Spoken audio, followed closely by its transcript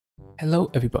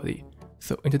Hello everybody,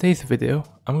 so in today's video,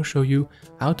 I'm going to show you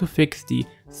how to fix the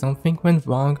something went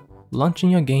wrong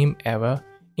launching your game error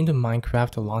in the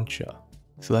Minecraft launcher.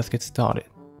 So let's get started.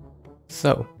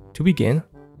 So to begin,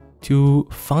 to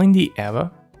find the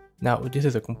error, now this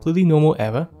is a completely normal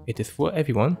error, it is for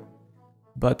everyone,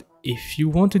 but if you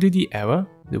want to do the error,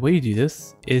 the way you do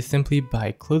this is simply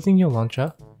by closing your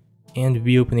launcher and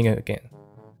reopening it again.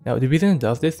 Now the reason it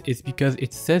does this is because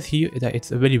it says here that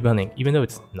it's already running, even though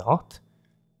it's not.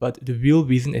 But the real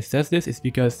reason it says this is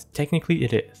because technically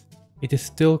it is. It is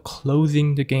still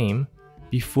closing the game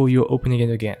before you're opening it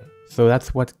again. So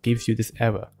that's what gives you this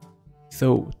error.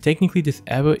 So technically this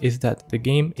error is that the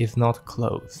game is not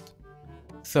closed.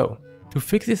 So to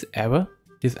fix this error,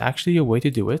 there's actually a way to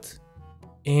do it.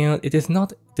 And it is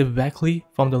not directly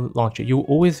from the launcher. You'll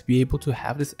always be able to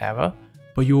have this error,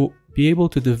 but you'll be able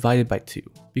to divide it by 2,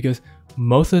 because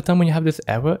most of the time when you have this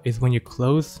error is when you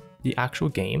close the actual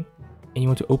game and you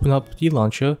want to open up the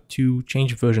launcher to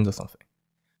change versions or something.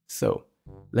 So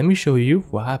let me show you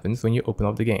what happens when you open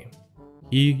up the game.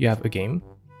 Here you have a game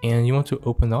and you want to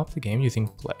open up the game using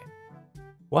play.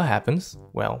 What happens?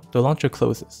 Well, the launcher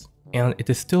closes and it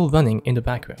is still running in the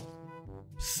background.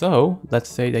 So let's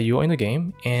say that you're in the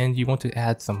game and you want to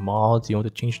add some mods, you want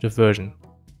to change the version.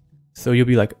 So you'll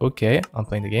be like, okay, I'm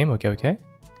playing the game, okay,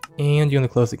 and you're gonna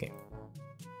close the game.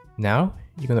 Now,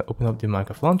 you're gonna open up the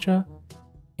Minecraft launcher,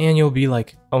 and you'll be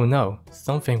like, oh no,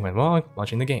 something went wrong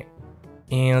launching the game.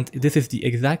 And this is the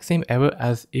exact same error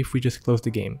as if we just close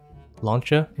the game,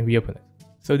 launcher, and reopen it.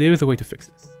 So there is a way to fix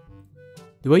this.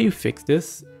 The way you fix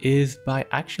this is by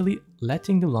actually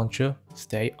letting the launcher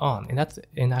stay on, and that's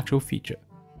an actual feature.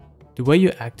 The way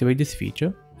you activate this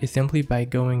feature is simply by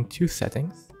going to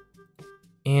settings,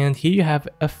 and here you have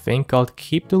a thing called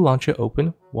keep the launcher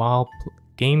open while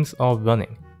games are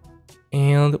running.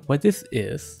 And what this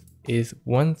is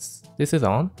once this is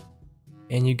on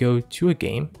and you go to a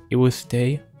game, it will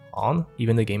stay on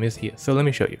even the game is here. So let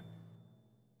me show you.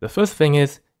 The first thing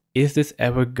is this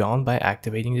ever gone by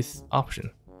activating this option?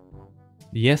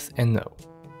 Yes and no.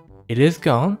 It is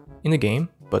gone in the game,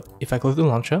 but if I close the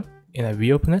launcher and I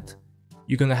reopen it,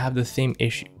 you're gonna have the same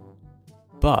issue.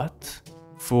 But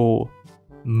for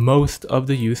most of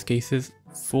the use cases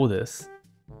for this,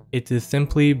 it is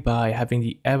simply by having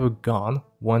the error gone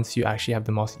once you actually have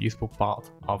the most useful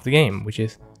part of the game, which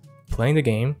is playing the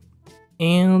game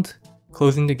and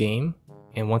closing the game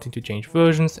and wanting to change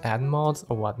versions, add mods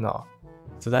or whatnot.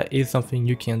 So that is something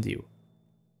you can do.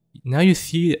 Now you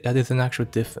see that there's an actual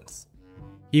difference.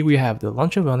 Here we have the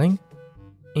launcher running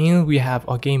and we have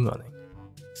our game running.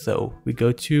 So we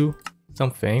go to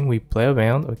something, we play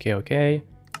around, okay,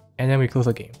 and then we close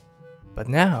our game. But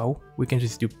now we can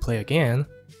just do play again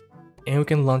and we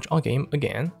can launch our game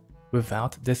again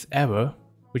without this error,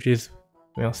 which is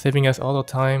saving us all the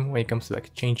time when it comes to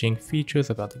like changing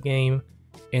features about the game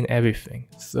and everything.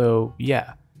 So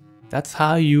yeah, that's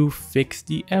how you fix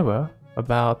the error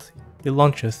about the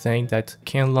launcher saying that you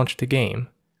can't launch the game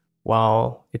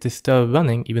while it is still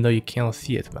running even though you cannot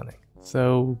see it running.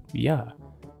 So yeah.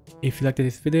 If you liked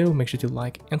this video, make sure to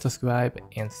like and subscribe,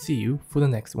 and see you for the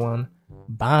next one.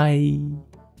 Bye!